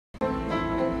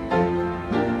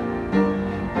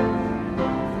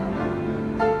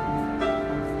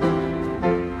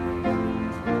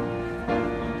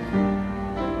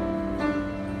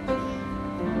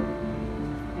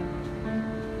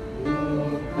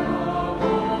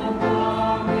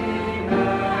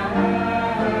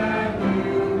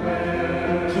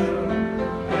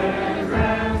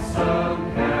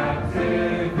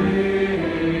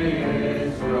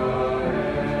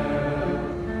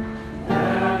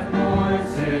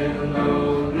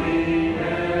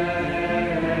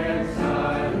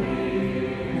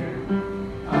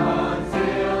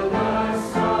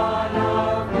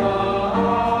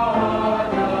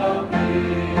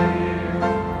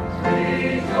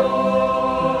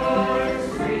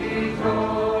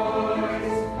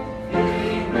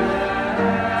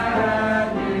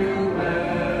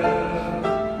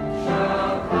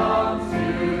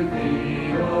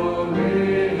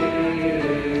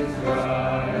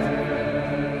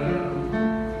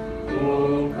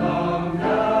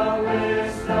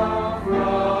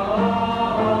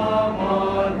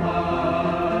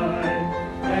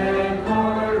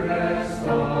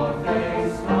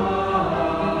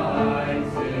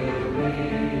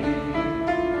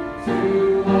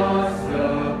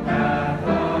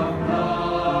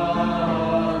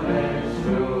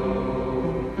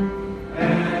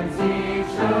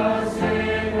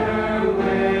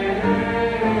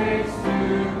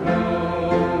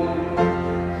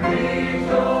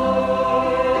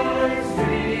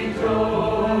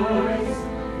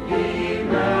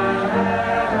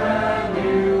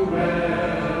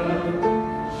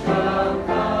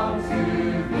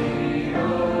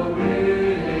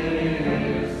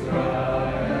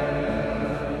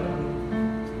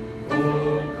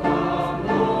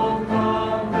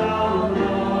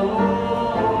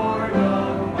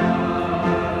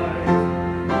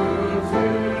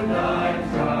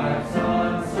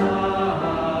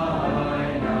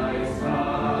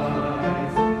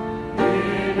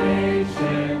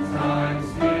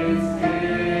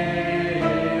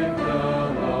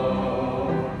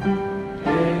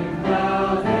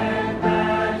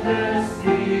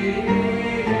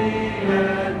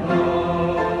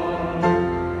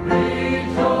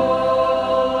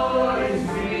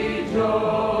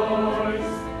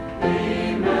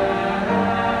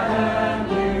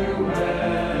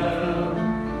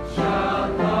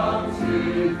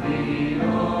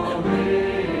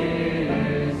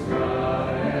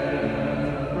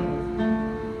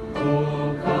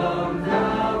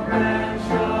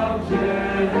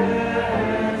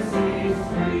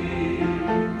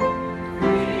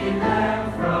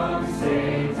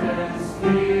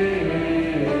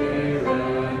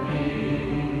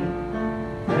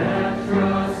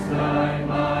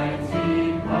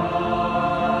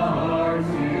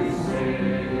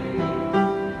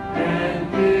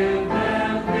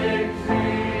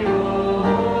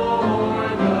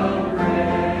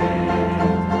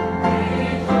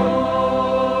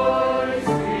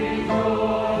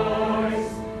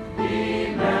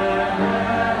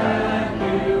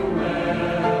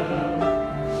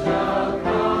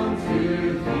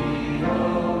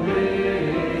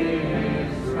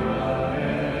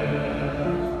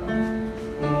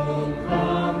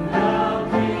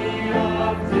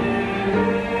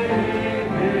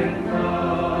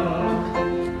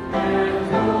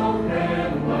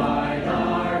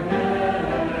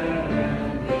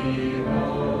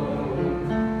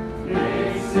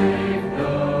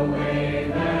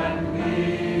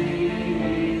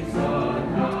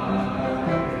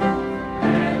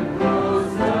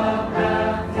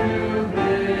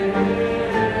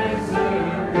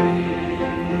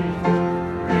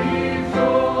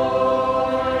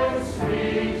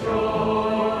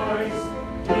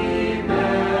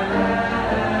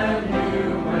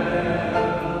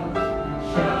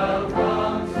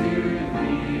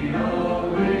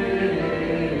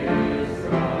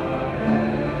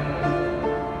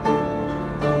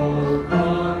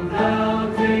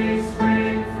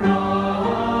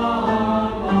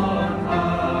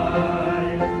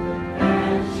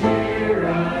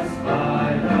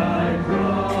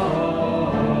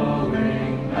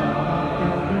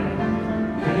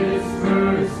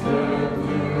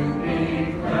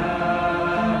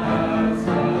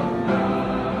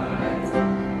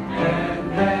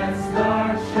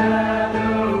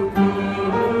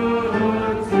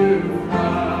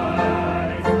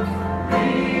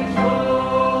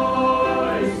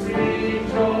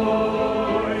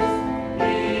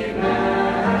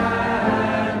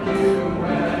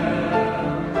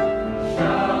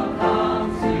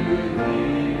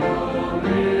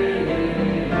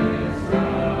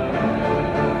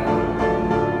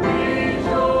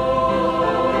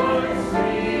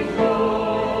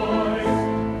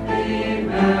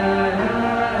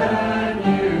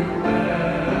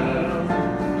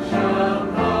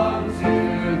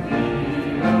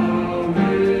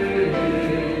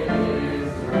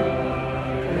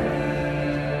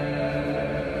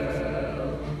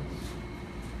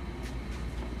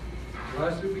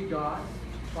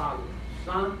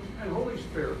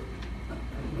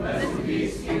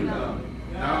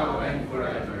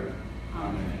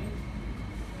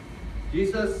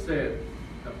Jesus said,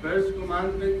 "The first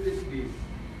commandment is this: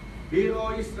 Hear,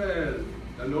 O Israel,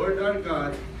 the Lord our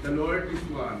God, the Lord is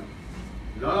one.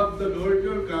 Love the Lord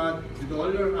your God with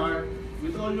all your heart,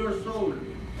 with all your soul,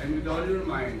 and with all your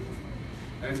mind,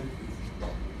 and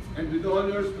with all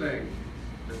your strength.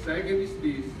 The second is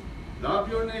this: love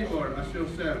your neighbor as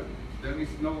yourself. There is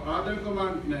no other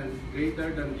commandment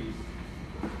greater than this."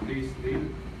 Please kneel.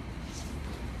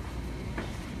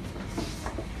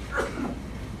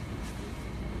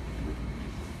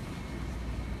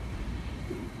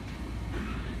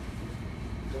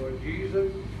 Lord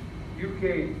Jesus, you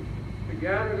came to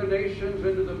gather the nations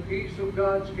into the peace of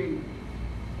God's kingdom.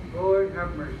 Lord,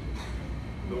 have mercy.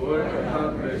 Lord,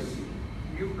 have mercy.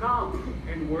 You come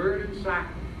in word and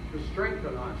sacrament to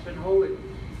strengthen us in holiness.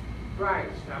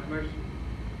 Christ, have mercy.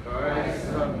 Christ,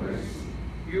 have mercy.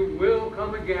 You will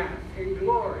come again in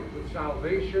glory with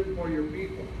salvation for your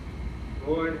people.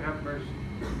 Lord, have mercy.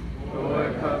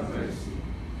 Lord, have mercy.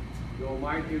 The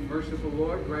Almighty and merciful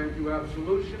Lord grant you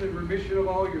absolution and remission of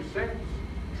all your sins,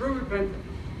 true repentance,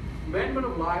 amendment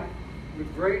of life,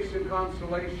 with grace and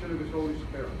consolation of his Holy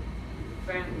Spirit.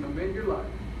 Defend and amend your life.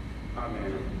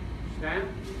 Amen. Stand.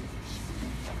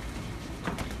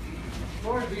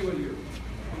 Lord be with you.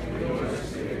 And your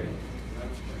spirit.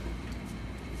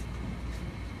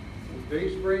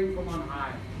 Dayspring from on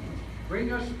high,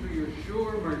 bring us through your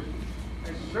sure mercies,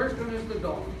 as certain as the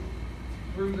dawn,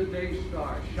 through the day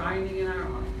star shining in our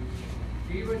hearts,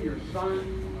 even your Son,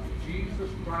 Jesus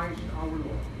Christ our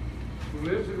Lord, who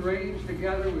lives and reigns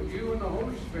together with you and the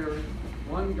Holy Spirit,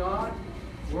 one God,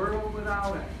 world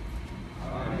without end.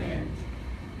 Amen.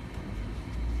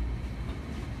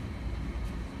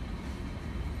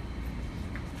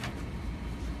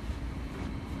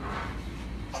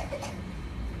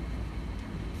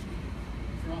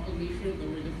 Proclamation of the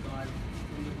Word of God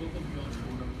from the book of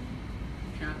Joshua,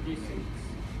 chapter 6.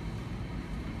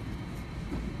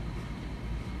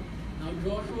 Now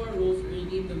Joshua rose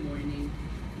early in the morning,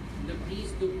 and the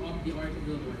priests took up the ark of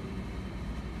the Lord.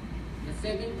 The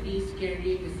 7 priests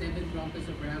carrying the 7 trumpets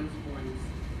of ram's horns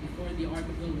before the ark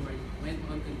of the Lord went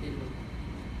on continually,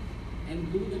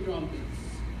 and blew the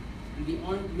trumpets, and the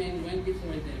armed men went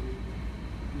before them,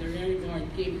 and the rear guard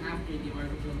came after the ark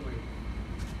of the Lord,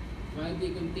 while they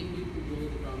continued to blow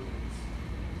the trumpets.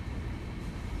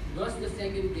 Thus the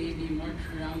second day they marched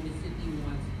around the city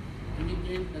once and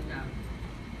returned to the camp.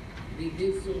 They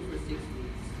did so for 6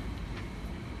 days.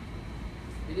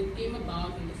 Then it came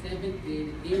about on the 7th day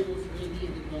that they rose early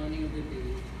at the dawning of the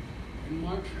day, and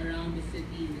marched around the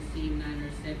city in the same manner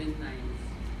 7 times.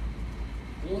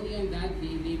 Only on that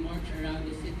day they marched around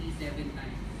the city 7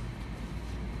 times.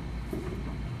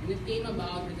 And it came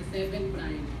about at the 7th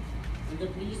time, when the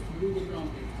priest blew the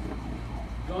trumpet,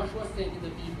 Joshua said to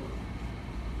the people,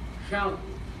 "Shout,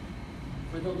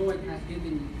 for the Lord has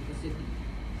given you the city."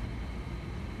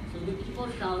 So the people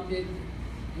shouted,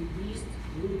 and priests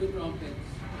blew the trumpets.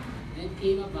 And it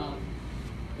came about,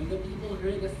 when the people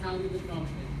heard the sound of the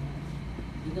trumpet,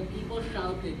 that the people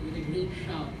shouted with a great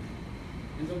shout,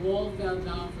 and the wall fell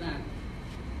down flat.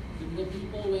 So the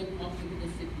people went up into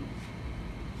the city,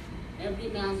 every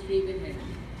man straight ahead,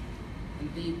 and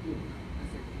they took the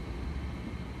city.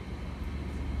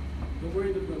 The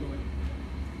word of the Lord.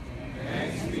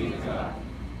 Thanks be to God.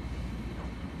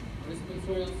 Our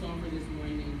responsorial song for this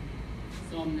morning,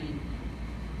 Psalm 90.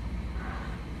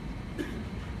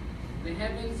 The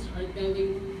heavens are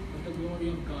telling of the glory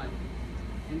of God,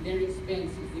 and their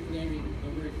expanse is declaring the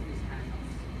work of his hands.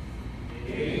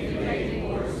 Day to day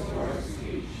pours forth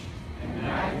speech, and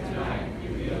night to night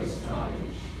reveals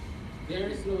knowledge. There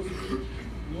is no speech,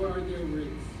 nor are there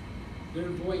words. Their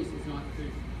voice is not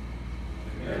heard.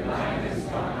 Their line has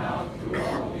gone out through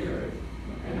all the earth,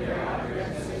 and their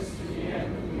utterances to the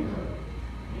end of the world.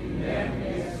 In them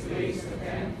he has raised a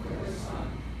tent for the sun.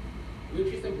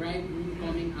 Which is the bridegroom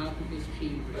coming out of his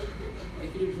chamber.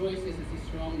 It rejoices as a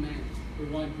strong man who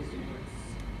won his horse.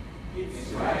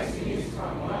 Its rising is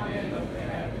from one end of the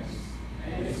heavens,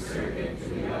 and its circuit to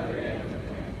the other end of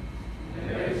them, and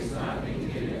there is nothing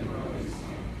hidden from his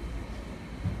hand.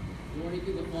 Glory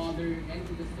to the Father, and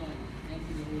to the Son, and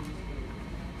to the Holy Spirit.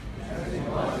 As it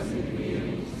was in the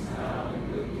beginning, is now, and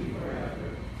will be forever.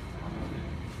 Amen.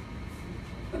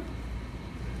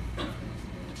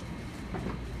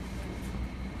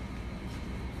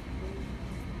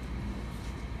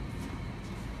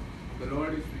 The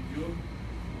Lord is with you.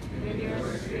 With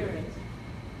your spirit.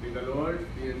 May the Lord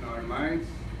be in our minds,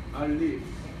 our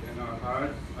lips, and our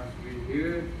hearts as we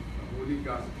hear the Holy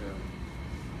Gospel.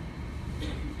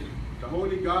 The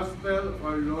Holy Gospel of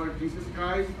our Lord Jesus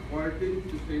Christ according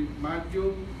to St.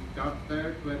 Matthew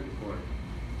chapter 24.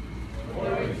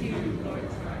 to you, Lord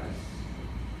Christ.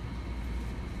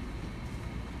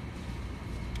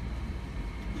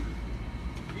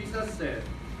 Jesus said,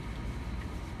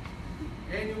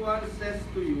 if anyone says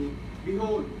to you,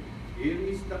 behold, here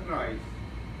is the Christ,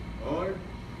 or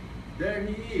there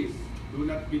he is, do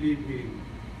not believe him.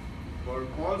 For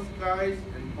false Christ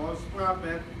and false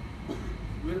prophet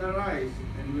will arise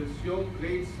and will show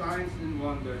great signs and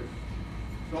wonders,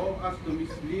 so as to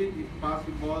mislead, if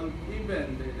possible,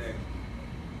 even the elect.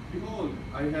 Behold,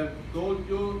 I have told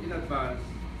you in advance.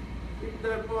 If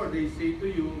therefore they say to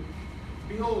you,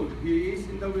 behold, he is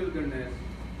in the wilderness,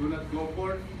 do not go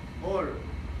forth, or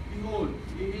behold,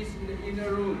 he is in the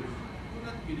inner rooms, do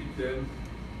not believe them.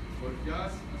 For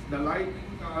just as the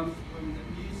lightning comes from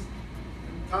the east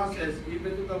and passes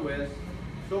even to the west,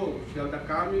 so shall the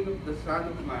coming of the Son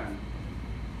of Man.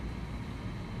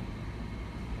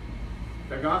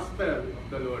 The Gospel of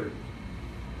the Lord.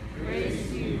 Praise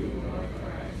to you, Lord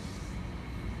Christ.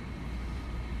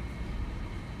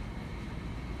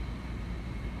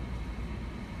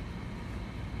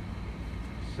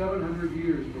 "700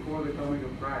 years before the coming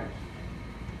of Christ,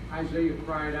 Isaiah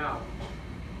cried out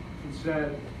and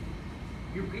said,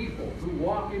 you people who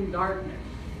walk in darkness,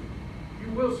 you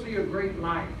will see a great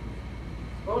light.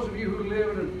 Those of you who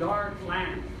live in a dark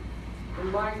land, the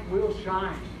light will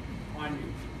shine on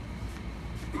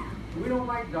you." We don't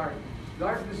like darkness.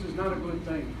 Darkness is not a good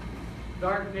thing.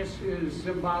 Darkness is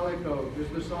symbolic of, as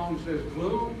the song says,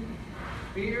 gloom,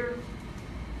 fear.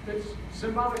 It's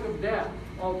symbolic of death,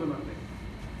 ultimately.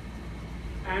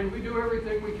 And we do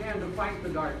everything we can to fight the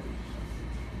darkness.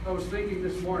 I was thinking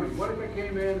this morning, what if I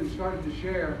came in and started to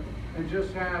share and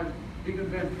just had Deacon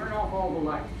Ben turn off all the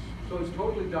lights so it's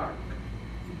totally dark?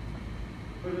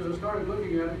 But as I started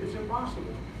looking at it, it's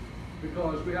impossible,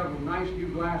 because we have a nice new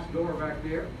glass door back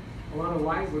there. A lot of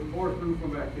light would pour through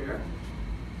from back there.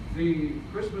 The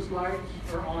Christmas lights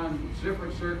are on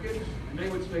different circuits, and they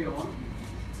would stay on.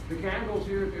 The candles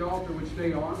here at the altar would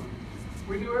stay on.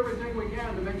 We do everything we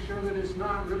can to make sure that it's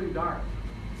not really dark,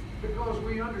 because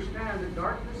we understand that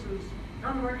darkness is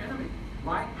kind of our enemy.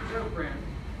 Light is our friend.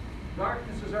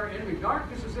 Darkness is our enemy.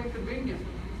 Darkness is inconvenient.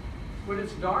 When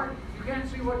it's dark, you can't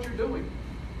see what you're doing.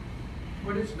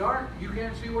 When it's dark, you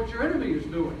can't see what your enemy is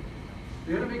doing.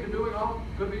 The enemy could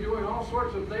be doing all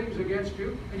sorts of things against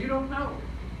you, and you don't know.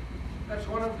 That's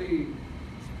one of the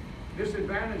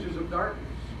disadvantages of darkness,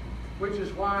 which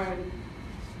is why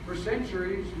for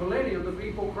centuries, millennium, the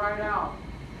people cried out,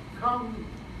 come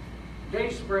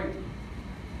Dayspring,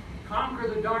 conquer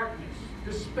the darkness,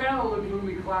 dispel the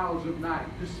gloomy clouds of night,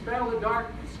 dispel the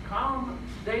darkness, come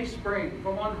Dayspring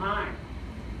from on high.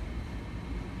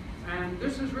 And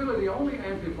this is really the only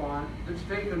antiphon that's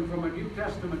taken from a New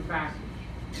Testament passage.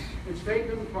 It's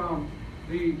taken from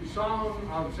the Song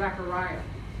of Zechariah,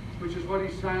 which is what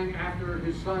he sang after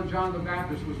his son John the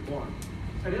Baptist was born.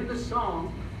 And in this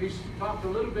song, he talked a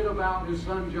little bit about his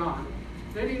son John.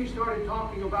 Then he started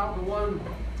talking about the one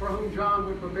for whom John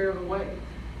would prepare the way.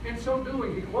 In so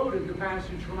doing, he quoted the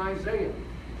passage from Isaiah.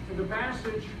 And the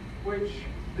passage which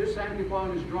this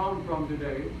antiphon is drawn from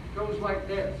today goes like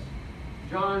this.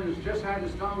 John has just had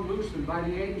his tongue loosened by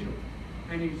the angel,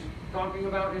 and he's talking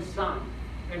about his son.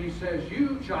 And he says,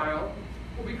 you, child,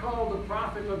 will be called the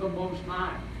prophet of the Most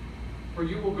High, for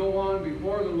you will go on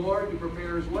before the Lord to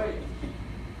prepare his way,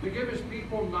 to give his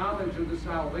people knowledge of the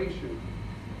salvation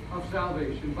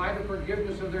by the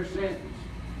forgiveness of their sins.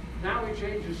 Now he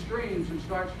changes streams and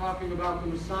starts talking about the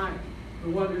Messiah,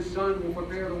 the one his son will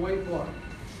prepare the way for.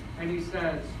 And he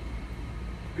says,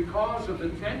 because of the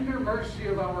tender mercy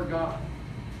of our God,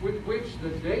 with which the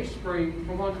dayspring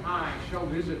from on high shall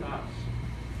visit us,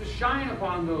 to shine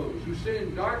upon those who sit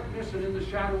in darkness and in the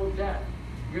shadow of death.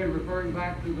 Again, referring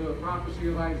back to the prophecy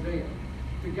of Isaiah.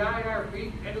 To guide our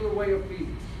feet into the way of peace.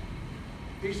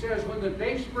 He says, when the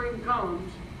dayspring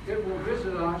comes, it will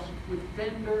visit us with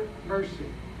tender mercy.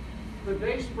 The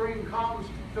dayspring comes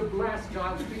to bless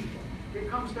God's people.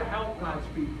 It comes to help God's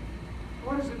people.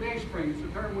 What is a dayspring? It's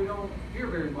a term we don't hear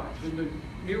very much. In the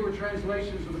newer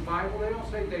translations of the Bible, they don't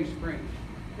say dayspring.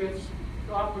 It's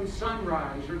often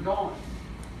sunrise or dawn.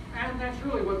 And that's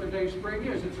really what the dayspring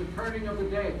is. It's a turning of the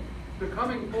day, the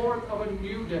coming forth of a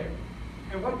new day.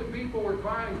 And what the people were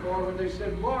crying for when they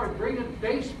said, Lord, bring a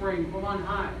dayspring from on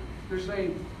high. They're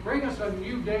saying, bring us a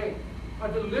new day, a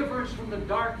deliverance from the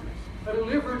darkness, a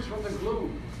deliverance from the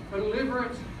gloom, a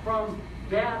deliverance from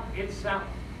death itself.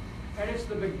 And it's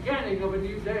the beginning of a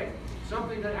new day,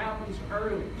 something that happens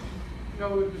early. You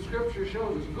know, the scripture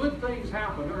shows us good things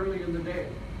happen early in the day.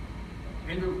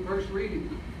 In the first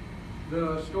reading,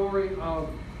 the story of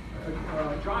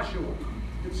Joshua,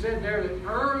 it said there that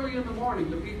early in the morning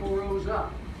the people rose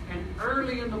up And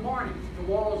early in the morning, the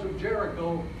walls of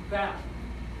Jericho fell.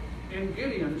 In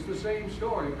Gideon, it's the same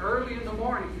story. Early in the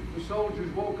morning, the soldiers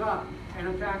woke up and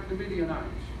attacked the Midianites.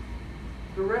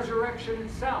 The resurrection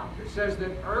itself, it says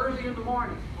that early in the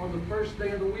morning, on the first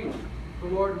day of the week, the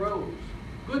Lord rose.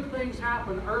 Good things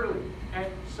happen early at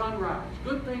sunrise.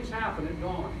 Good things happen at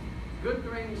dawn. Good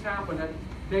things happen at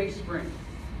dayspring.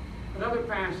 Another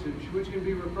passage which can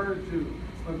be referred to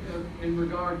in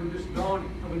regard to this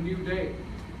dawning of a new day.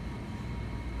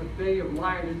 A day of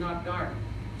light and not dark.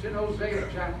 It's in Hosea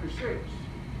chapter 6.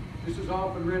 This is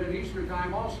often read at Easter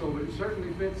time also, but it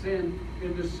certainly fits in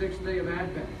this sixth day of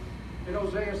Advent. In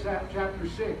Hosea chapter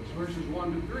 6, verses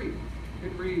 1 to 3,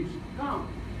 it reads, "Come,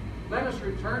 let us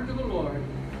return to the Lord,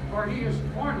 for he has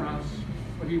torn us,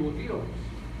 but he will heal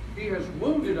us. He has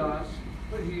wounded us,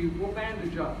 but he will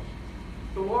bandage us."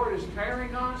 The Lord is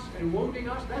tearing us and wounding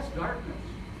us. That's darkness.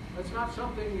 That's not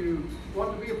something you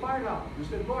want to be a part of. He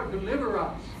said, "Lord, deliver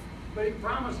us." But he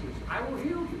promises, "I will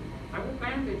heal you. I will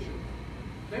bandage you."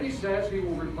 Then he says he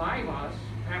will revive us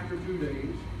after 2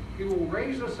 days. He will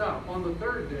raise us up on the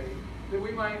third day that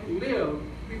we might live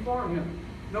before him.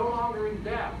 No longer in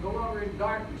death, no longer in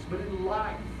darkness, but in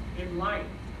life, in light.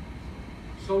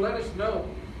 So let us know.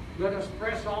 Let us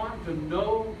press on to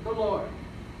know the Lord.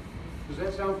 Does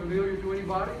that sound familiar to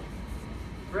anybody?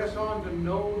 Press on to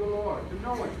know the Lord, to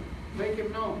know him, make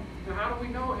him known. Now how do we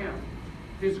know him?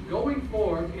 His going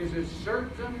forth is as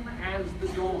certain as the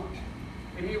dawn.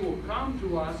 And he will come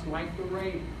to us like the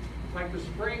rain, like the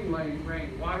spring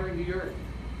rain, watering the earth.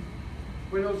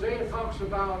 When Hosea talks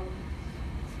about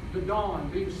the dawn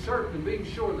being certain, being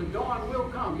sure, the dawn will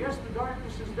come. Yes, the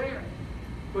darkness is there.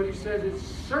 But he says it's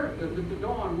certain that the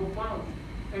dawn will follow.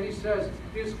 And he says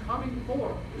his coming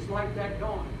forth is like that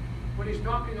dawn. When he's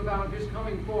talking about his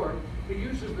coming forth, he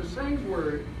uses the same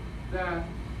word that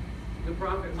the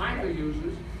prophet Micah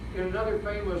uses in another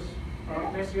famous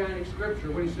messianic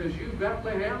scripture when he says, "You,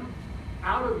 Bethlehem,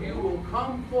 out of you will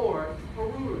come forth a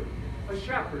ruler, a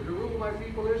shepherd, to rule my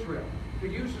people Israel." He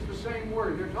uses the same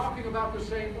word. They're talking about the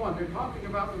same one. They're talking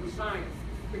about the Messiah.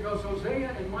 Because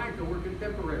Hosea and Micah were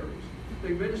contemporaries.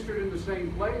 They ministered in the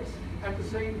same place at the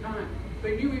same time.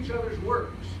 They knew each other's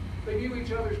works. They knew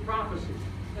each other's prophecies.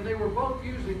 And they were both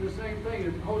using the same thing.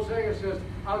 And Hosea says,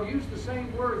 "I'll use the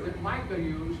same word that Micah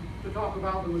used to talk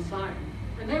about the Messiah."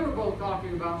 And they were both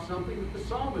talking about something that the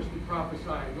psalmist had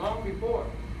prophesied long before.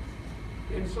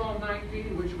 In Psalm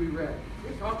 19, which we read,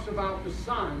 it talks about the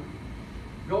Son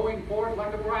going forth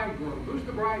like a bridegroom. Who's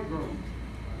the bridegroom?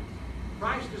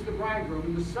 Christ is the bridegroom.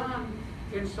 And the Son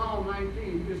in Psalm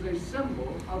 19 is a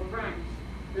symbol of Christ.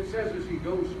 It says as he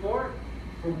goes forth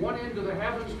from one end of the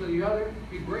heavens to the other,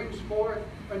 he brings forth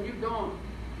a new dawn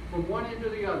from one end to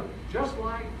the other. Just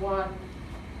like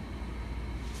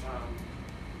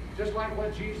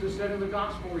what Jesus said in the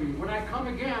gospel reading. When I come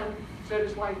again, said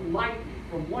it's like lightning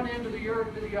from one end of the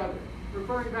earth to the other.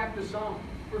 Referring back to Psalm,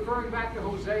 referring back to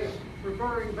Hosea,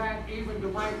 referring back even to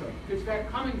Micah. It's that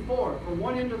coming forth from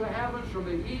one end of the heavens, from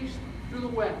the east to the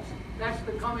west. That's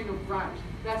the coming of Christ.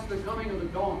 That's the coming of the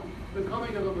dawn, the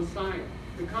coming of the Messiah,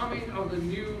 the coming of the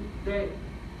new day.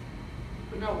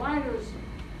 But now why does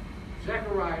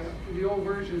Zechariah in the old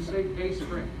version say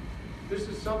dayspring? This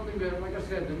is something that, like I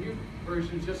said, the new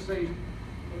versions just say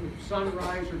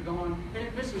sunrise or dawn, and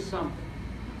it misses something.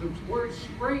 The word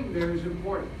spring there is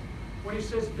important. When he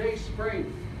says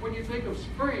dayspring, when you think of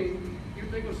spring, you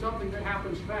think of something that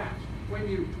happens fast. When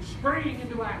you spring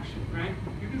into action, right?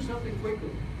 You do something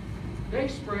quickly.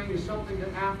 Dayspring is something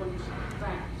that happens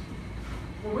fast.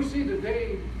 When we see the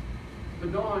day, the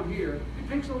dawn here, it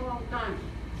takes a long time.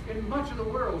 In much of the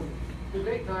world, the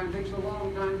daytime takes a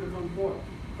long time to come forth.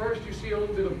 First, you see a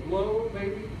little bit of glow,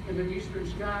 maybe, in the eastern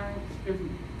sky. In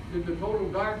the total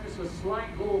darkness, a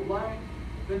slight glow of light.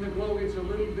 Then the glow gets a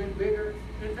little bit bigger.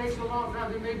 And it takes a long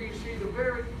time. Then maybe you see the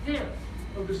very tip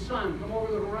of the sun come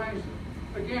over the horizon.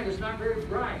 Again, it's not very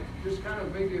bright. Just kind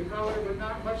of maybe a color, but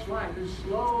not much light. Then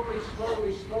slowly,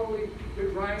 slowly, slowly,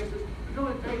 it rises. Until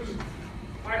it takes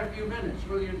quite a few minutes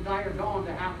for the entire dawn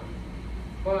to happen.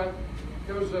 But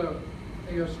there was a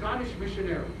Scottish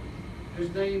missionary.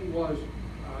 His name was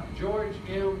George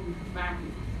M.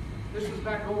 Mackey. This was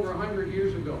back over 100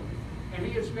 years ago. And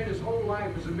he had spent his whole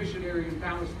life as a missionary in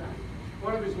Palestine.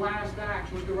 One of his last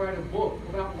acts was to write a book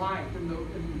about life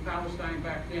in Palestine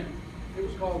back then. It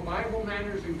was called Bible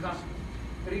Manners and Customs.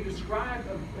 And he described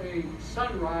a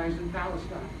sunrise in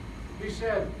Palestine. He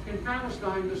said, in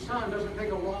Palestine, the sun doesn't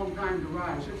take a long time to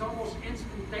rise. It's almost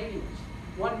instantaneous.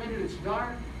 1 minute it's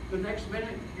dark, the next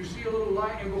minute you see a little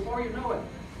light, and before you know it,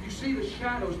 You see the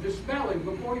shadows dispelling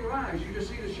before your eyes. You just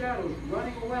see the shadows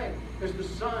running away as the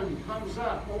sun comes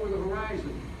up over the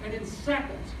horizon. And in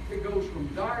seconds, it goes from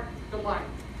dark to light.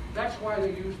 That's why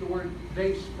they use the word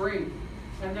Dayspring.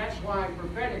 And that's why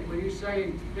prophetically he's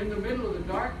saying, in the middle of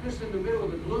the darkness, in the middle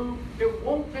of the gloom, it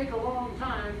won't take a long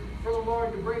time for the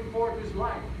Lord to bring forth his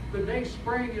light. The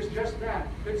Dayspring is just that.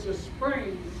 It's a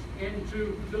spring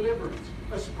into deliverance,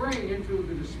 a spring into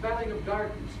the dispelling of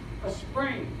darkness, a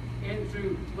spring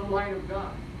into the light of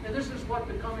God. And this is what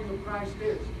the coming of Christ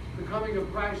is. The coming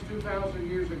of Christ 2,000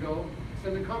 years ago,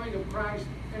 and the coming of Christ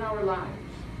in our lives.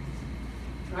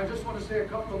 And I just want to say a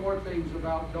couple of more things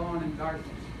about dawn and darkness.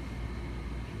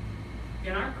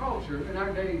 In our culture, in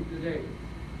our day today,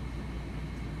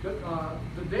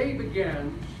 the day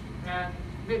begins at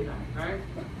midnight, right?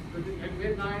 At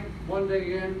midnight, one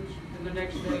day ends, and the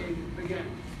next day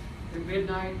begins. At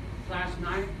midnight, last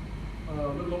night, a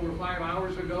little over 5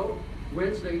 hours ago,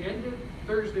 Wednesday ended,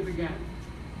 Thursday began.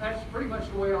 That's pretty much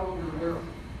the way all over the world.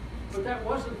 But that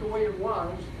wasn't the way it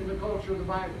was in the culture of the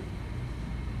Bible.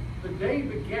 The day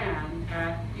began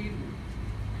at evening.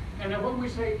 And now when we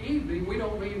say evening, we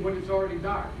don't mean when it's already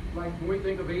dark. Like when we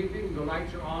think of evening, the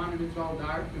lights are on and it's all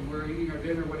dark and we're eating our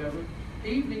dinner or whatever.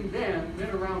 Evening then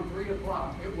around 3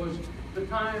 o'clock, it was the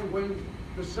time when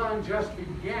the sun just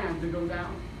began to go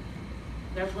down.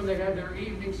 That's when they had their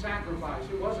evening sacrifice.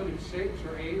 It wasn't at 6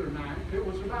 or 8 or 9. It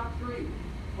was about 3,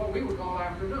 what we would call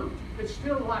afternoon. It's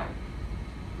still light,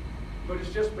 but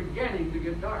it's just beginning to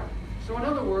get dark. So in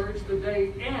other words, the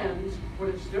day ends when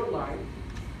it's still light,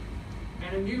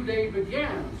 and a new day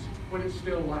begins when it's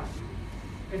still light.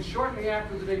 And shortly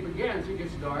after the day begins, it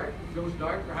gets dark. It goes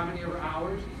dark for how many ever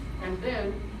hours. And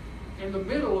then, in the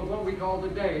middle of what we call the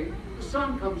day, the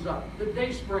sun comes up, the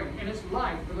Dayspring, and it's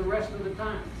light for the rest of the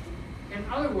time. In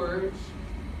other words,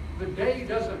 the day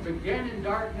doesn't begin in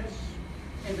darkness,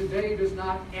 and the day does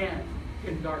not end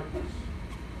in darkness.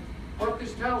 What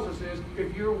this tells us is,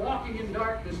 if you're walking in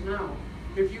darkness now,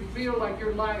 if you feel like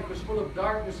your life is full of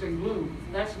darkness and gloom,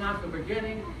 that's not the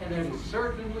beginning, and that is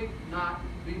certainly not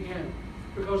the end.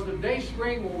 Because the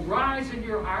Dayspring will rise in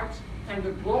your hearts, and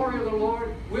the glory of the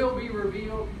Lord will be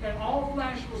revealed, and all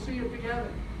flesh will see it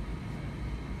together.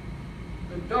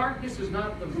 The darkness is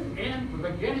not the end, the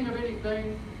beginning of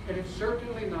anything, and it's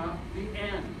certainly not the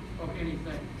end of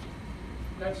anything.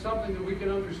 That's something that we can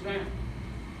understand.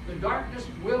 The darkness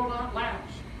will not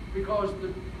last, because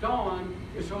the dawn,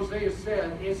 as Hosea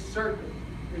said, is certain.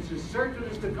 It's as certain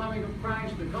as the coming of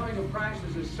Christ. The coming of Christ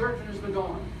is as certain as the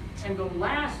dawn. And the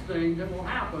last thing that will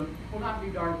happen will not be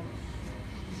darkness.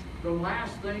 The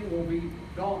last thing will be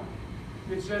dawn.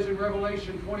 It says in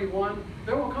Revelation 21,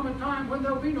 there will come a time when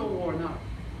there'll be no more night.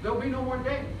 There'll be no more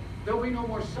day. There'll be no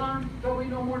more sun. There'll be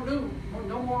no more noon.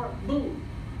 No more moon.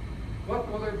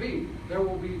 What will there be? There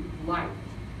will be light,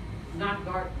 not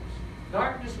darkness.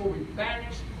 Darkness will be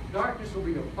banished. Darkness will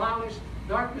be abolished.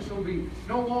 Darkness will be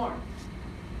no more.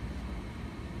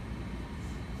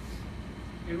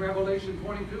 In Revelation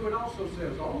 22, it also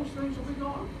says, all those things will be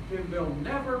gone. And there'll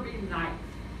never be night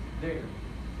there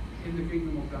in the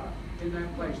kingdom of God, in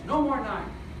that place. No more night.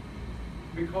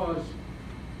 Because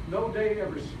no day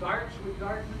ever starts with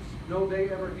darkness. No day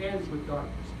ever ends with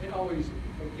darkness. It always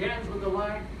begins with the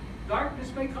light.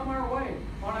 Darkness may come our way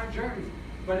on our journey.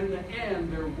 But in the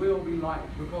end, there will be light.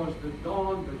 Because the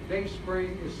dawn, the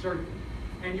Dayspring is certain.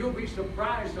 And you'll be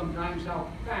surprised sometimes how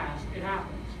fast it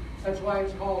happens. That's why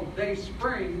it's called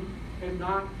Dayspring and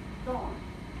not dawn.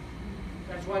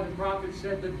 That's why the prophet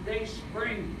said the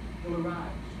Dayspring will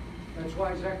arise. That's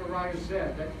why Zechariah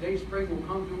said that Dayspring will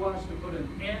come to us to put an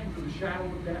end to the shadow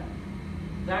of death.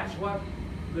 That's what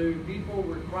the people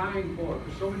were crying for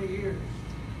so many years,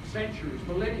 centuries,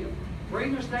 millennia.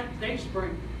 Bring us that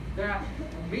Dayspring, that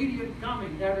immediate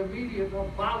coming, that immediate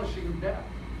abolishing of death.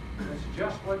 That's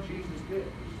just what Jesus did,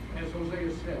 as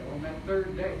Hosea said, on that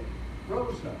third day.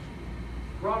 Rose us,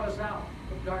 brought us out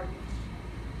of darkness.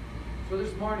 So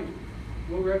this morning,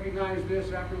 we'll recognize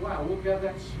this after a while. We'll get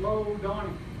that slow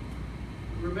dawning.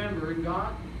 Remember, in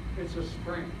God, it's a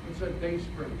spring. It's a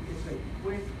Dayspring. It's a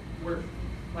quick work.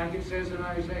 Like it says in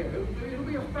Isaiah, it'll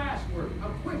be a fast work, a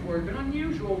quick work, an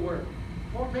unusual work.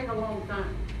 Won't take a long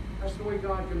time. That's the way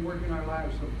God can work in our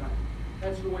lives sometimes.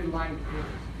 That's the way light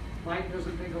is. Light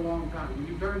doesn't take a long time. When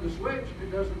you turn the switch,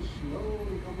 it doesn't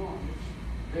slowly come on.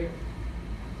 It's there.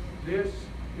 This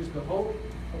is the hope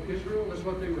of Israel. That's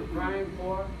what they were crying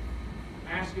for,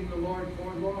 asking the Lord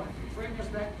for. Lord, bring us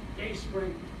that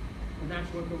Dayspring. And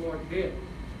that's what the Lord did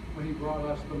when He brought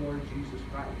us the Lord Jesus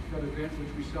Christ, that event which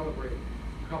we celebrate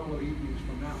a couple of evenings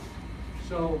from now.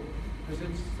 So, as the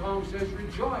song says,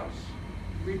 rejoice.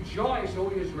 Rejoice,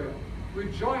 O Israel.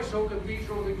 Rejoice, O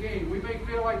Cathedral of the King. We may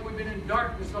feel like we've been in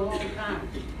darkness a long time,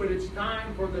 but it's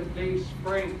time for the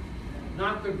Dayspring.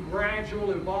 Not the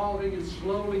gradual evolving and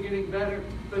slowly getting better.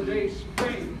 The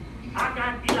Dayspring. I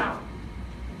got it out.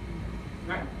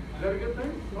 Right? Is that a good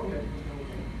thing? Okay.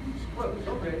 It's close.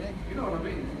 Okay. You know what I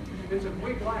mean. It's a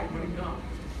quick light when He comes.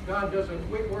 God does a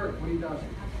quick work when He does it.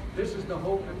 This is the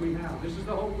hope that we have. This is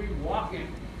the hope we walk in.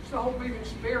 It's the hope we've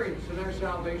experienced in our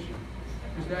salvation.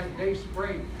 Is that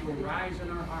Dayspring will rise in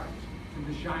our hearts and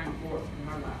to shine forth in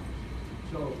our lives.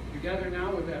 So together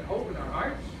now with that hope in our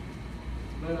hearts,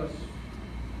 let us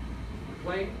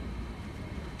proclaim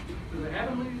to the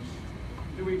heavenlies,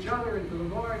 to each other, and to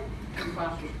the Lord, the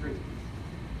Apostles' Creed.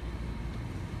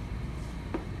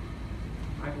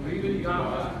 I believe in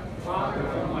God, Father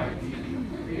Almighty,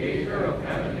 Creator of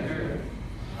heaven and earth.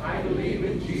 I believe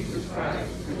in Jesus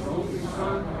Christ, His only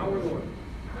Son, our Lord.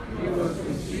 He was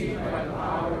conceived by the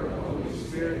power of the Holy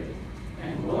Spirit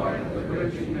and born of the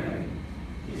Virgin Mary.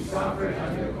 He suffered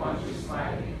under Pontius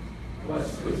Pilate,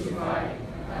 was crucified,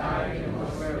 died, and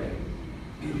was buried.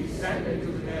 He descended to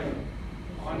the dead.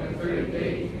 On the third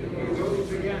day, He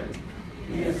rose again.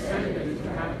 He ascended into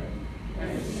heaven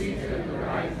and is seated at the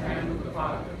right hand of the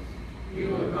Father. He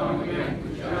will come again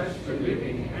to judge the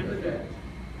living and the dead.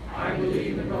 I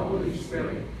believe in the Holy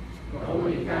Spirit, the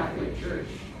Holy Catholic Church,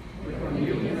 the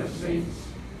communion of saints,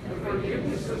 the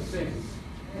forgiveness of sins,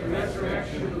 the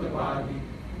resurrection of the body,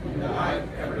 and the life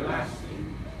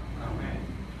everlasting. Amen.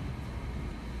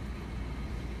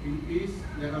 In peace,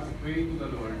 let us pray to the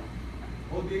Lord.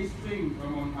 O Dayspring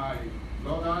from on high,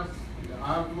 clothe us in the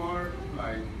armor of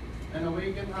light, and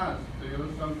awaken us to your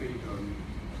salvation.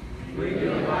 Bring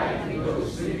your light to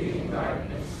those sitting in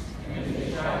darkness and in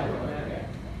the shadow of death.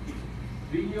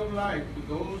 Bring your light to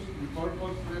those in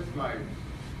purposeless lives.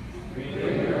 Bring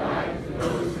your light to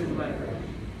those in leprosy.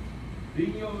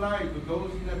 Bring your light to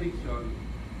those in addiction.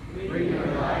 Bring your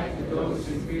light to those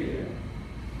in fear.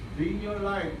 Bring your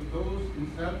light to those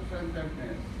in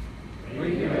self-centeredness.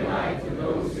 Bring your light to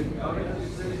those in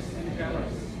covetousness and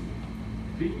jealousy.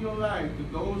 Bring your light to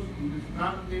those in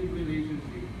destructive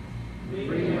relationships.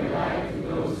 Bring your light to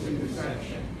those in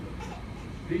deception.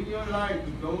 Bring your light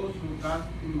to those who trust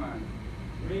in man.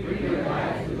 Bring your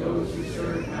light to those who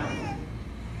serve mammon.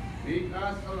 Make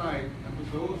us a light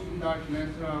unto those in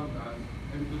darkness around us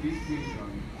and to this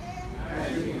nation.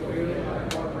 As we fulfill our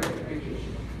corporate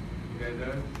petition.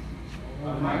 Together,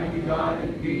 Almighty God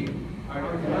and King,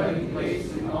 our dwelling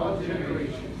place in all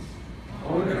generations,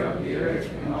 owner of the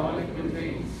earth and all it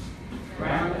contains,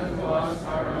 grant unto us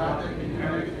our allotted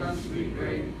inheritance, we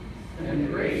pray, and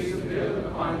grace to build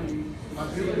upon you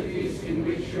facilities in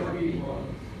which your people,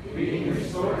 being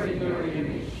restored in your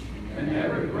image, and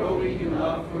ever growing in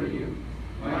love for you,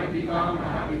 might become a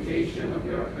habitation of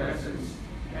your presence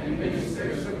and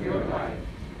ministers of your life,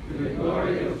 to the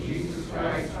glory of Jesus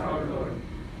Christ our Lord,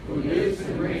 who lives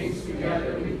and reigns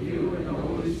together with you and the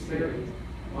Holy Spirit,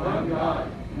 one God,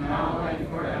 now and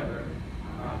forever.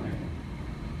 Amen.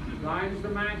 Thine is the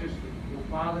majesty, the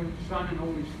Father, Son, and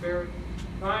Holy Spirit.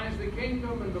 Thine is the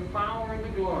kingdom and the power and the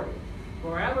glory,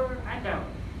 forever and ever.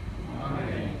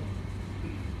 Amen.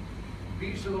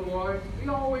 Peace of the Lord be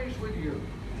always with you.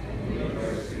 And with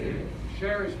your spirit.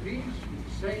 Share His peace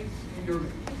with the saints in your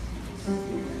midst.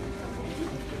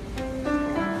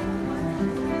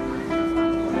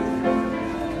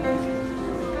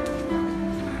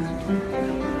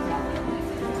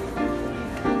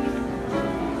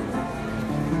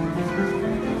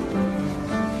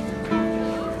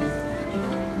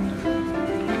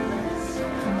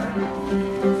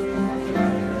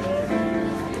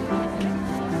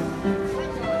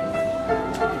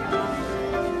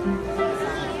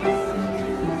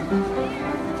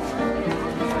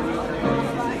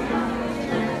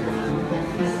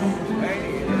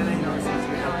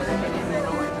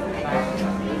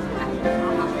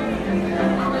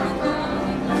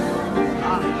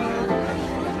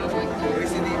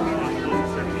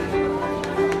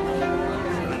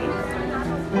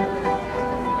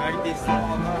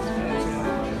 Artist.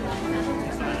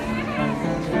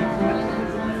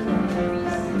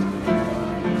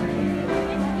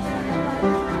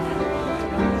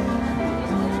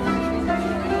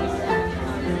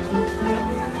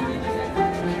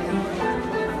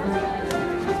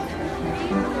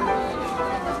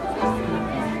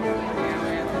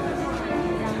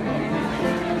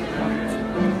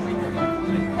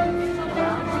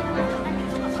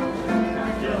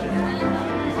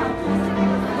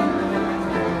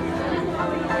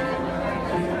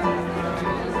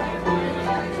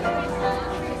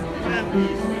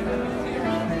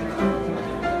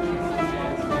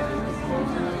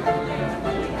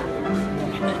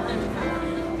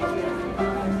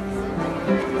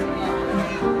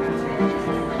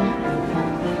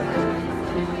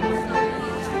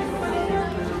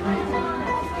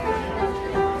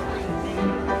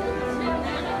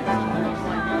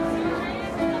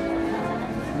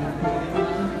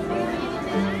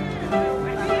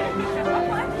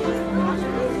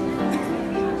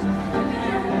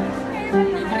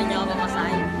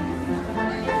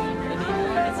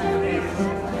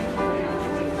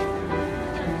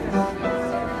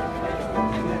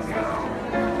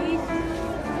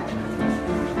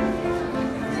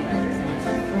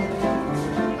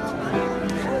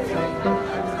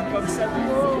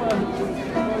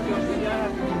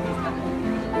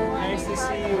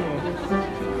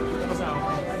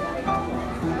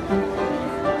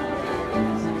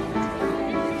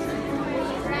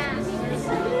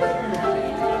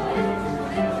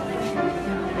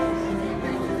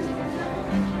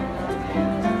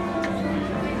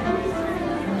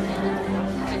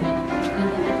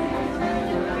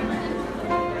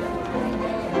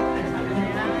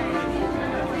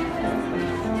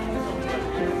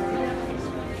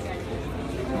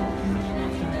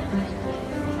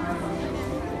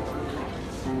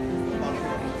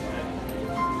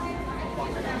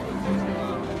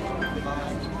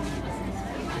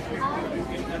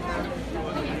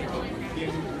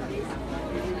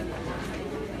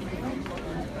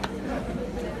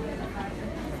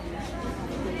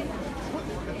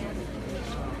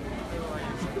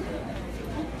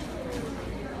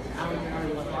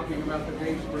 Talking about the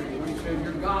Dayspring, when he said,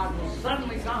 your God will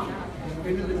suddenly come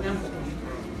into the temple.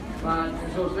 But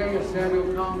as Hosea said,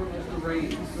 he'll come as the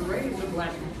rain. The rain is a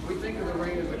blessing. We think of the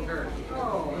rain as a curse.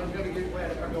 Oh, I'm going to get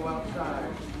wet if I go outside.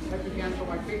 I have to cancel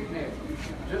my picnic.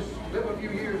 Just live a few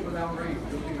years without rain.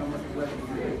 You'll see how much a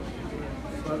blessing it is.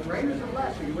 But rain is a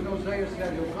blessing. When Hosea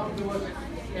said he'll come to us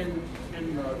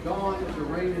in the dawn as the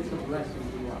rain, it's a blessing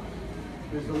to us.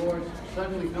 As the Lord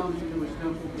suddenly comes into his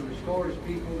temple to restore his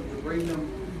people and to bring them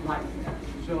life.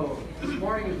 So this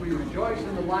morning as we rejoice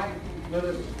in the light, let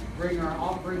us bring our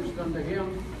offerings unto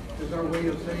him as our way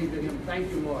of saying to him,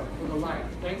 thank you, Lord, for the light.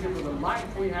 Thank you for the light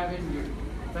we have in you.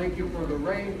 Thank you for the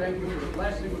rain. Thank you for the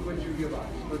blessing with which you give us.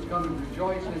 Let's come and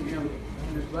rejoice in him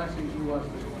and his blessings to us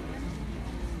this morning.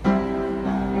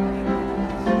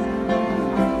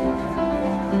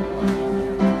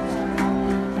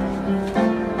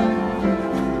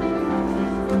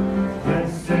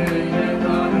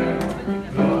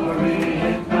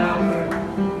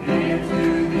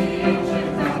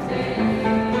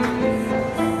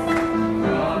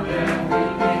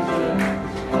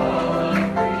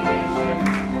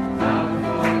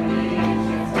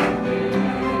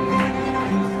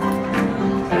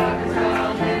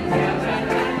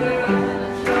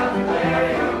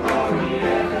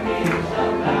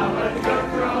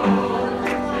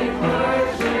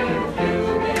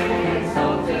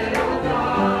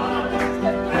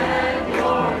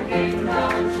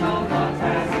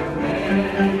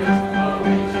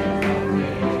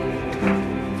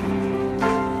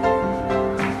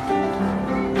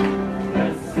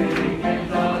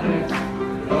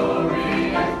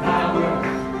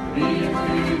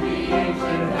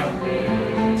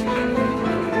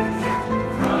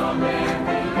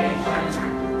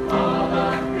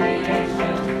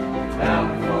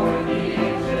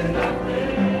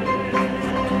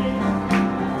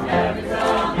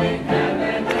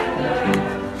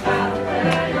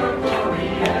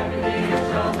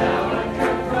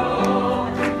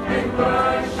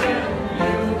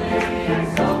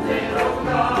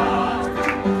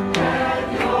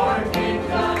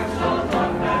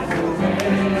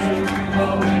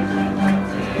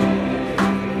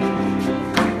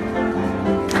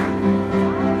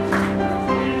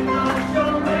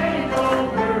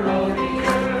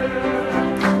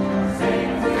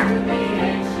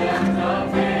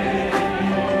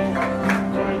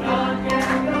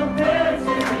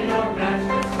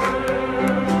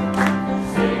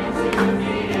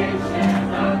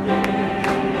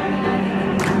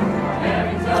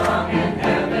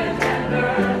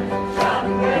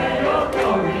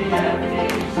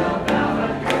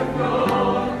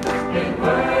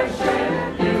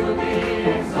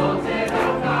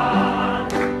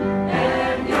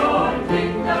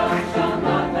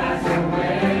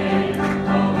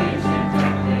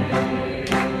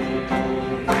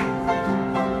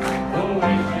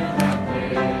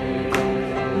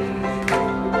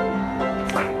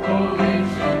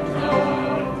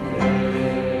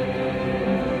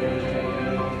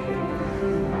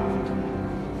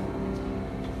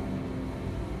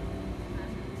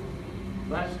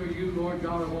 Blessed are you, Lord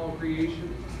God of all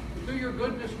creation. Through your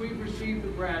goodness we've received the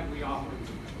bread we offer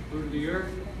through the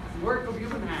earth, the work of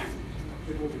human hands.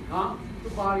 It will become the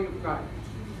body of Christ.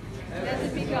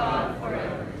 Blessed be God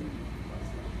forever.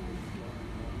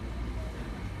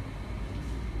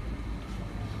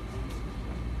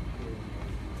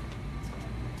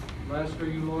 Blessed are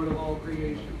you, Lord of all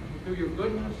creation. Through your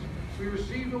goodness we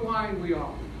receive the wine we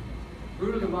offer.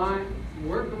 Fruit of the vine, the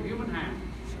work of human hands.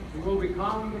 It will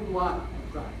become the blood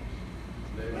of Christ.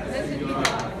 Blessed be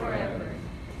God forever.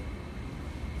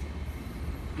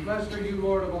 Blessed are you,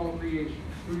 Lord of all creation.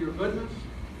 Through your goodness,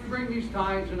 we bring these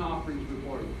tithes and offerings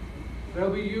before you.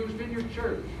 They'll be used in your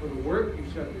church for the work you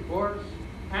set before us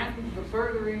and the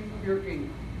furthering of your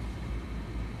kingdom.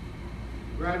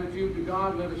 Gratitude to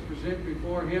God, let us present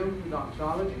before him the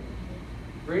doxology.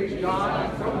 Praise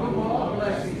God, from whom all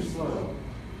blessings flow.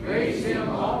 Praise him,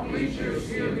 all creatures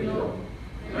here below.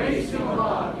 Praise him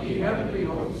above, ye heavenly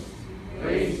hosts.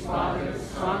 Praise Father,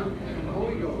 Son, and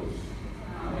Holy Ghost.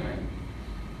 Amen.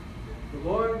 The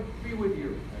Lord be with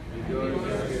you. And your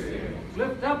spirit.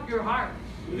 Lift up your hearts.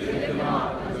 Lift them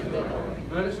up unto the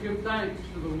Lord. Let us give thanks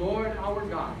to the Lord our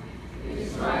God. It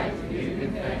is right to give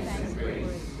him thanks and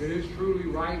praise. It is truly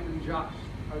right and just,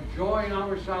 a joy in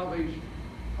our salvation,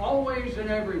 always and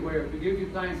everywhere to give you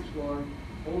thanks, Lord,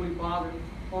 Holy Father,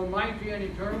 Almighty and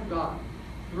eternal God.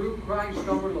 through Christ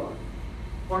our Lord.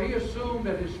 For he assumed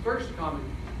at his first coming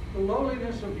the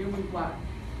lowliness of human flesh,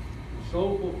 and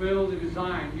so fulfilled the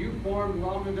design you formed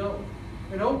long ago,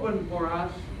 and opened for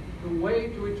us the way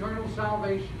to eternal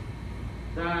salvation,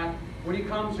 that when he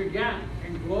comes again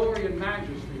in glory and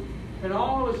majesty, and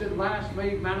all is at last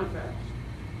made manifest,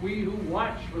 we who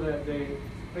watch for that day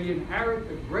may inherit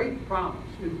the great promise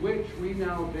in which we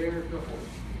now dare to hope.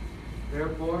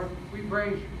 Therefore, we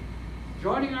praise you,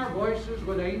 joining our voices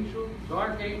with angels,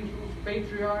 archangels,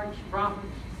 patriarchs, prophets,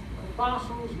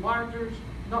 apostles, martyrs,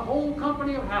 and the whole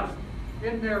company of heaven,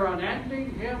 in their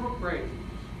unending hymn of praise.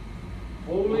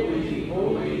 Holy,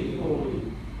 holy,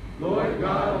 holy, Lord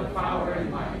God of power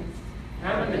and might,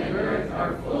 heaven and earth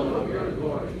are full of your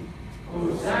glory.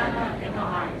 Hosanna in the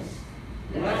highest.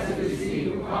 Blessed is he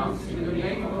who comes in the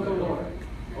name of the Lord.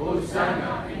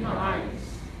 Hosanna in the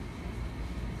highest.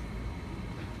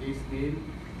 Please kneel.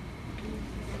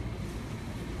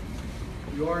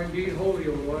 You are indeed holy,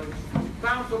 O Lord,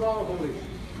 fount of all holiness.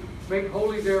 Make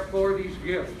holy, therefore, these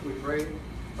gifts, we pray,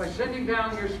 by sending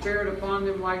down your Spirit upon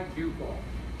them like dewfall,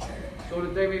 so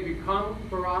that they may become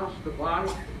for us the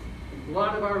body and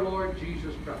blood of our Lord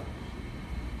Jesus Christ.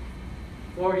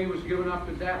 For he was given up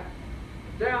to death.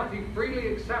 Death he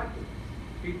freely accepted.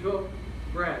 He took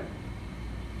bread.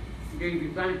 He gave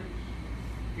you thanks.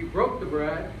 He broke the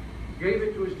bread, gave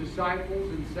it to his disciples,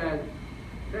 and said,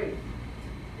 "Take,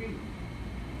 eat.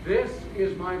 This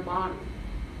is my body,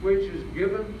 which is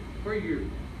given for you.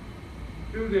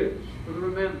 Do this for the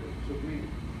remembrance of me."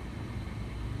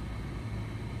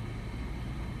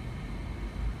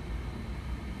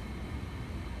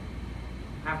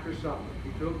 After supper,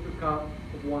 he took the cup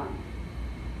of wine.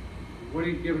 When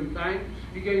he'd given thanks,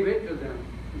 he gave it to them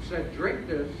and said, "Drink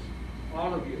this,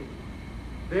 all of you.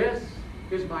 This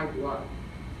is my blood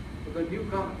of the new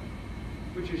covenant,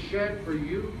 which is shed for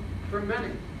you, for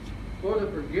many, for the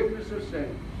forgiveness of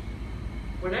sins.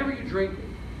 Whenever you drink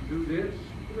it, do this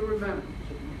for the remembrance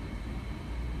of me."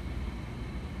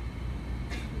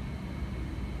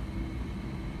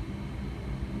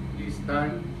 Please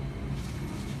stand.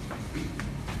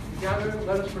 Together,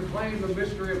 let us proclaim the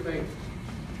mystery of faith.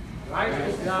 Christ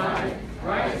has died,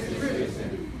 Christ is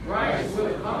risen, Christ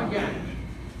will come again.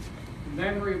 In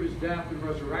memory of his death and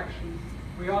resurrection,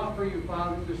 we offer you,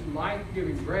 Father, this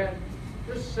life-giving bread,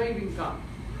 this saving cup.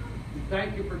 We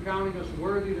thank you for counting us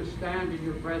worthy to stand in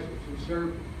your presence and serve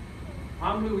you.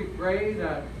 Humbly we pray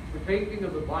that, partaking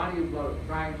of the body and blood of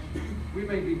Christ, we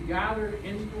may be gathered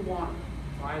into one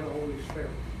by the Holy Spirit.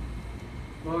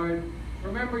 Lord,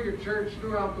 remember your church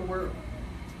throughout the world.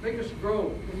 Make us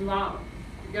grow in love,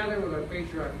 together with our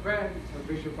Patriarch Fred, our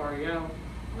Bishop Ariel,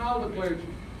 and all the clergy.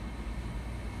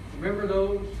 Remember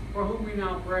those for whom we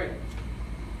now pray.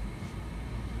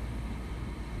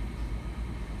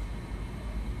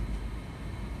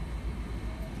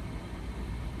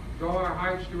 Draw our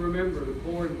hearts to remember the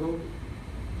poor and broken.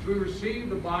 As we receive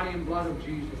the body and blood of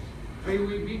Jesus, may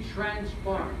we be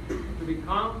transformed to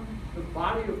become the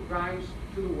body of Christ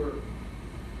to the world.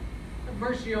 Have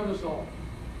mercy on us all.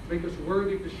 Make us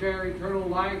worthy to share eternal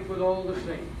life with all the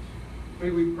saints. May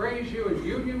we praise you in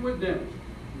union with them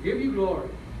and give you glory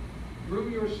through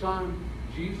your Son,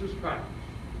 Jesus Christ.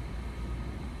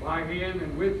 By him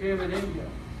and with him and in him,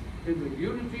 in the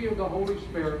unity of the Holy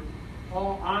Spirit,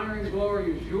 all honor and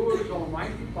glory is yours,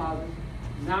 Almighty Father,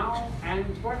 now and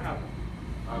forever.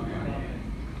 Amen.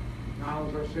 Now,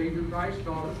 as our Savior Christ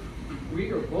taught us,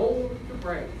 we are bold to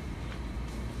pray.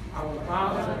 Our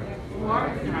Father, who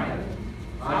art in heaven,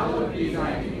 hallowed be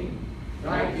thy name.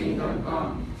 Thy kingdom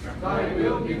come, thy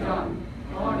will be done,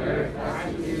 on earth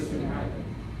as it is in heaven.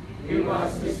 Give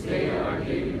us this day our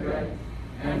daily bread,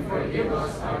 and forgive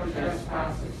us our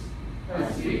trespasses,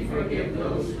 as we forgive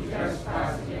those who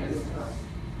trespass against us.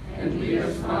 And lead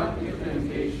us not into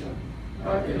temptation,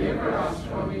 but deliver us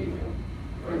from evil.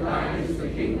 For thine is the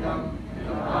kingdom, and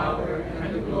the power,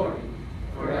 and the glory,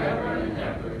 forever and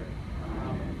ever.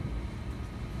 Amen.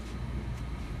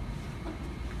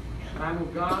 Lamb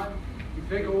of God, you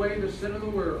take away the sin of the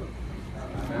world.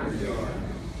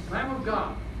 Lamb of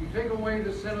God, you take away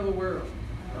the sin of the world.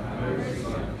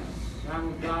 Lamb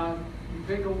of God,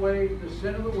 you take away the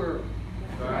sin of the world.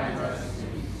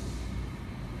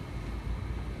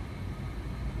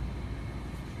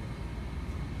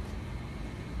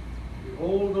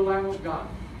 Behold the Lamb of God.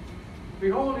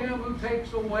 Behold him who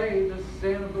takes away the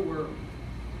sin of the world.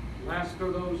 Blessed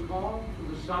are those called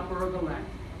to the supper of the Lamb.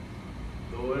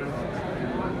 Lord, I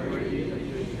am not worthy that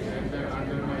you should enter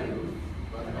under my roof,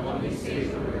 but only say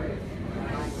the word, and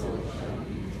my soul shall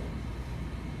be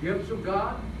healed. Gifts of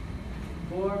God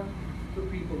for the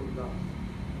people of God.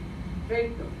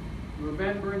 Take them,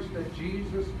 remembrance that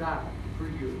Jesus died for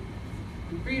you.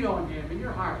 And feed on him in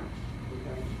your hearts with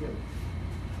thanksgiving.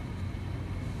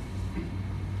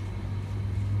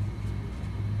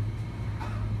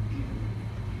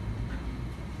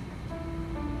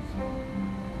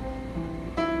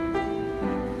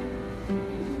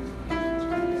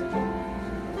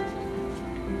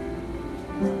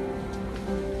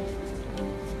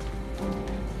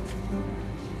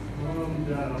 Come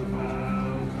down,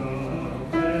 fount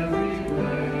of every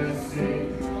blessing,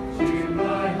 to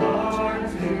my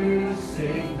heart to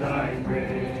sing thy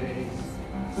grace.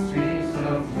 Streams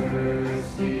of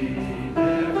mercy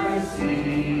never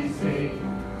ceasing,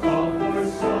 call for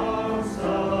songs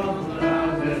of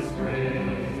loudest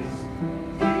praise.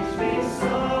 Teach me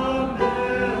some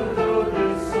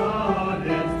melodious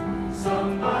sonnet,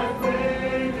 sung by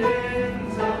flame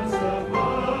in tongues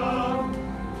above.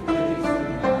 Place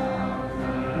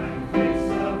thy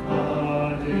face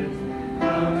upon it,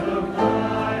 out of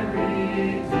thy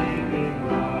redeeming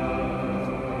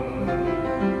love.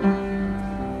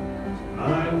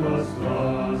 I was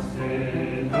lost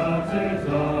in utter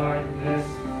darkness,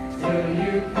 till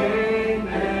you came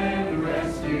and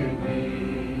rescued me.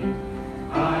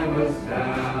 I was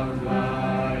bound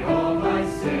by all my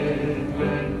sin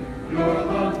when your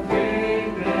love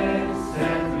came and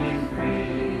set me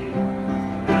free.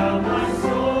 Now my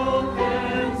soul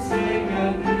can sing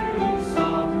a new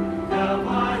song. Now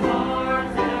my heart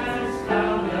has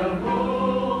found a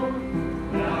home.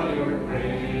 Now your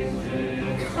praise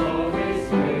is always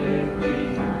with me,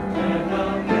 and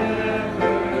I'll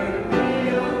never be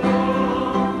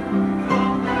alone.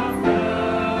 Come thou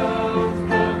fount,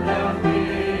 come thou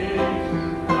King,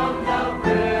 come thou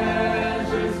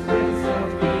precious Prince of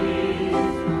Peace.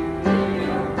 To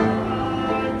your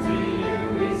heart, to you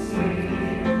we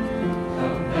sing.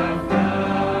 Come thou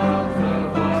fount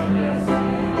of our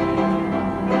blessing.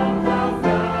 Come thou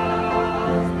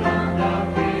fount, come thou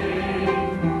King,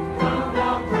 come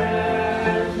thou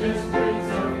precious Prince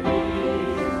of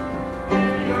Peace.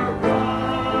 In your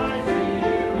bride, to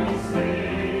you we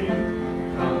sing.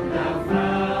 Come thou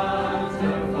fount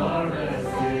of our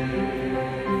blessing.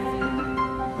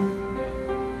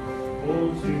 Oh,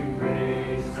 to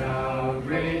grace thou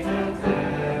great and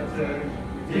tender,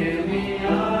 give me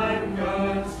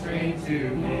unconstrained to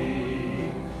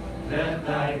be. Let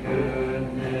thy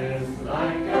goodness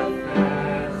like a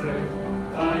fetter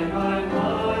bind my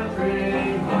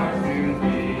wandering heart to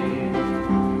thee.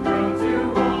 Prone to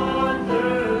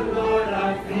wander, Lord, I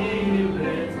feel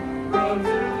it. Prone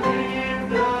to leave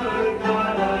the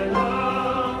God I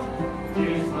love.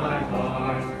 Here's my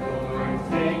heart, Lord,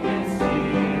 take and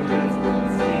seal it.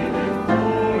 Seal it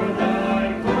for thy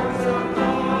courts of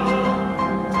love.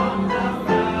 Come thou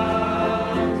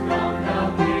fount, come thou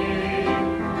King,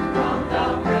 come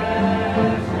thou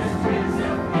precious Prince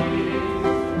of Peace.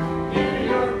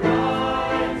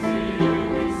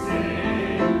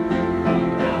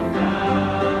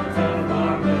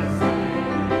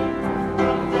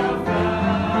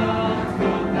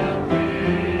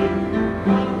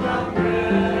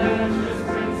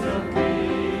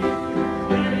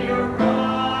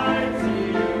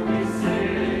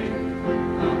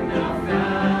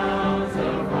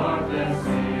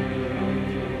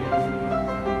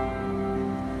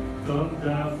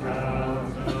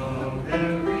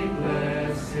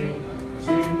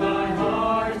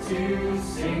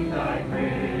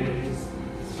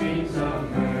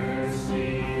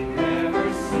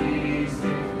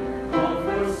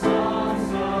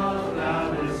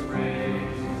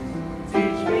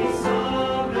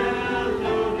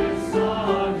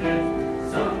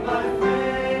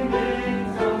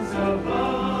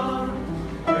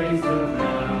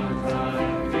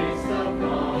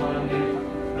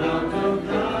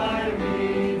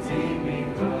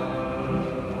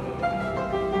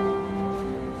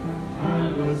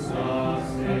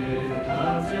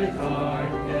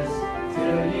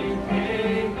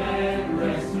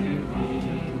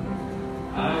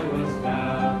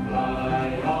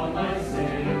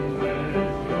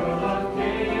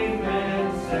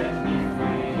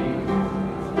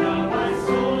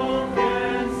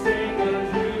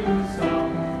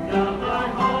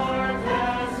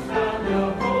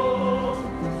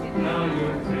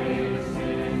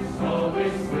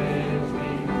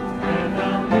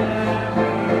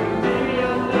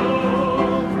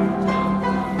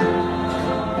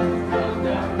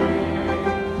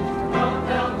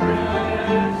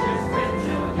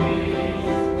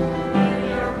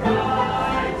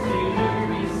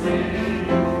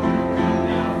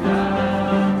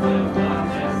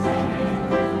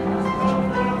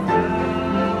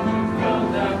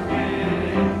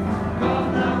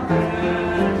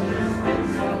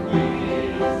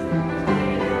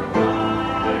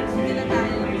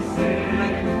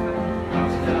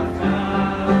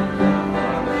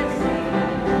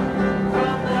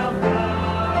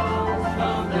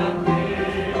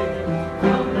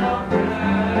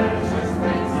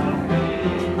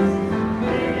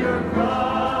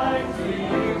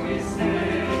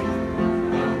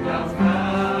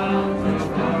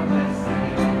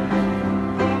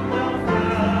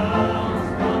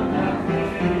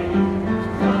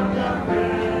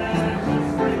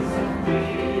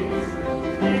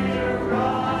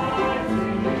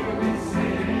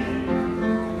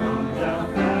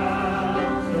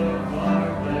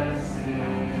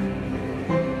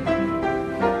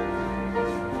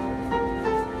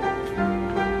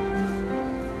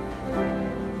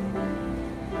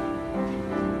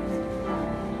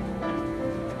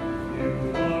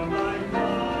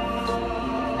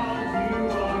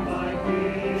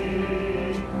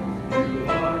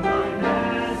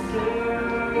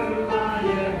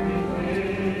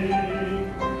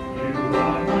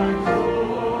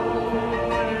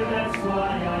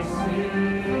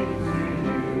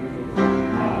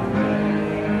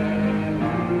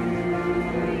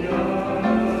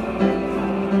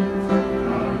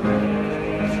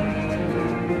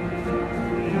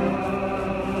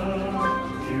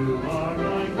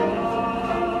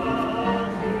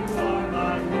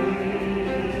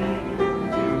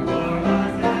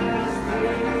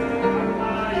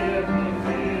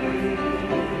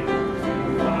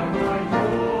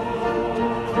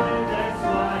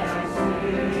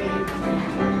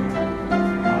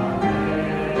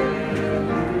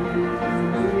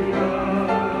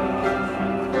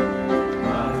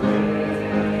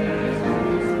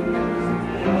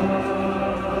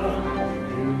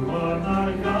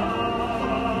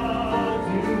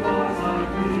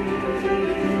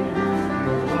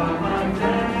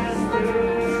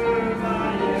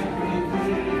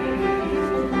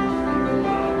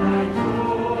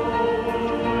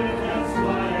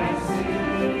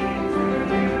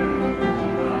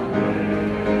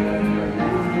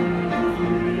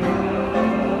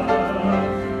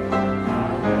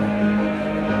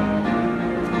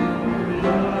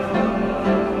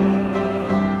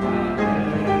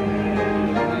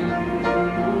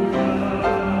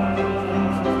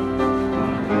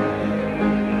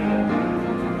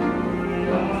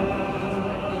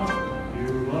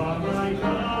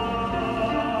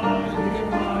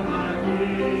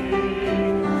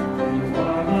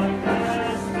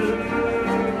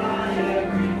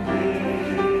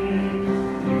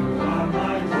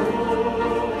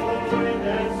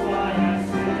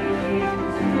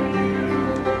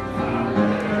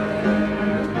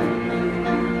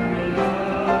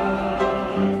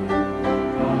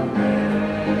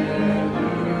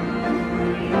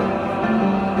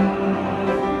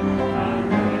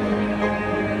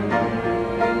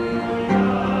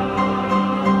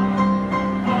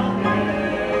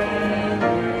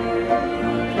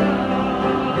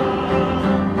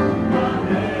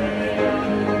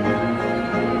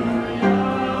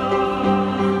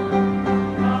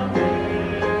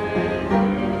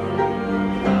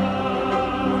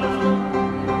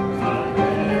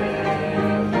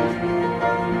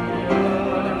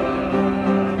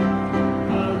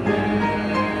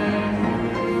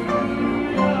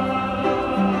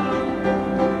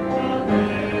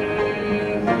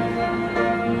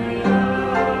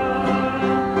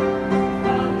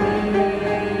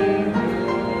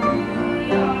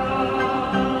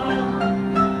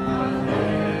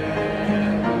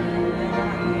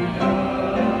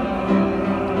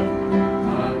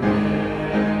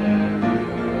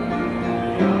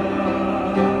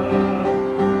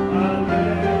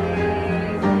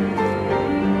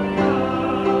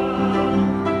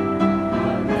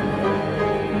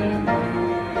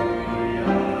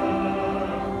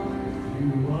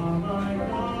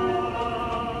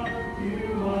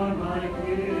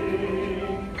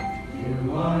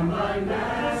 are my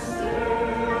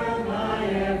master, my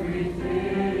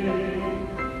everything.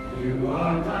 You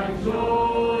are my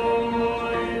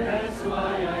joy, that's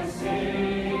why I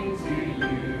sing to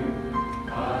you.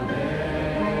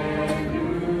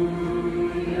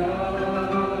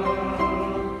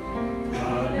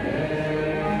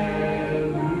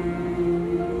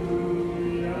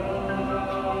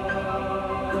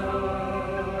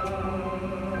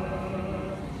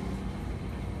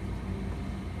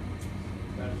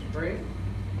 Pray.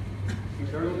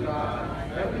 Eternal God,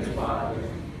 Heavenly Father,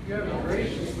 you have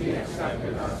graciously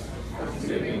accepted us as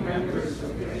living members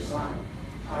of your Son,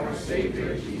 our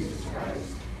Savior Jesus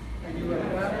Christ, and you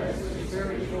have left us the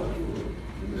spiritual food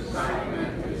in the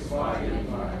sacrament of his body and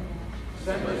blood.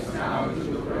 Send us now into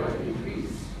the world in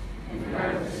peace, and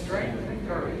grant us strength and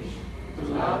courage to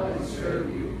love and serve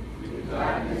you with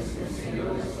gladness and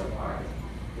singleness of heart.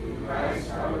 Through Christ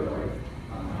our Lord.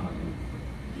 Amen.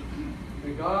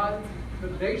 May God, the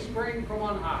Dayspring from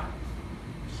on high,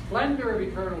 splendor of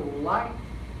eternal light,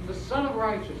 and the Son of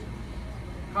righteousness,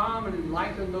 come and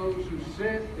enlighten those who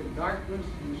sit in darkness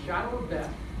and the shadow of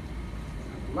death.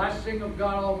 The blessing of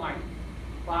God Almighty,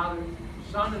 Father,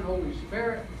 Son, and Holy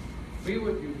Spirit, be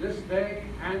with you this day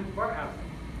and forever.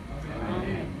 Amen.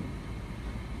 Amen.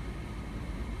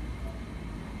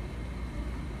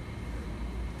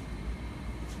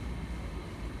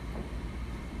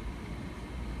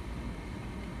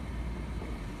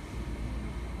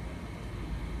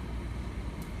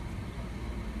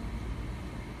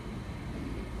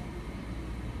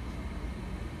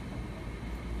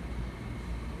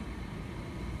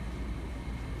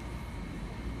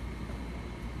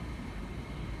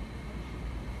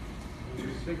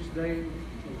 Sixth day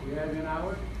of the Advent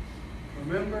hour.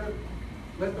 Remember,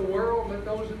 let the world, let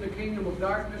those in the kingdom of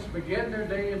darkness begin their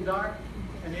day in dark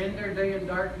and end their day in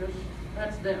darkness.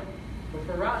 That's them. But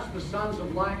for us, the sons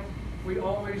of light, we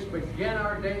always begin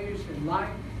our days in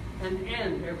light and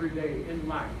end every day in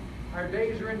light. Our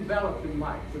days are enveloped in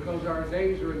light because our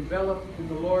days are enveloped in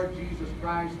the Lord Jesus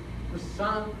Christ, the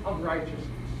Son of righteousness.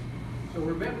 So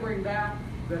remembering that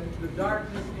the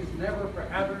darkness is never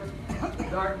forever. The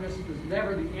darkness is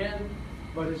never the end,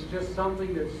 but it's just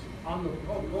something that's on the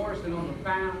course and on the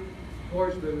path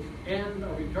towards the end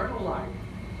of eternal life.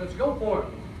 Let's go forth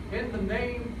in the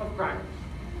name of Christ.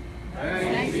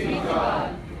 Thanks be to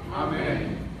God.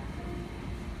 Amen.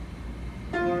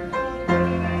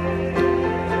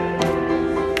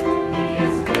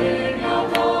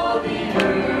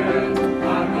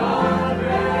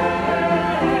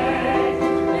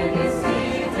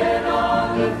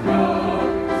 The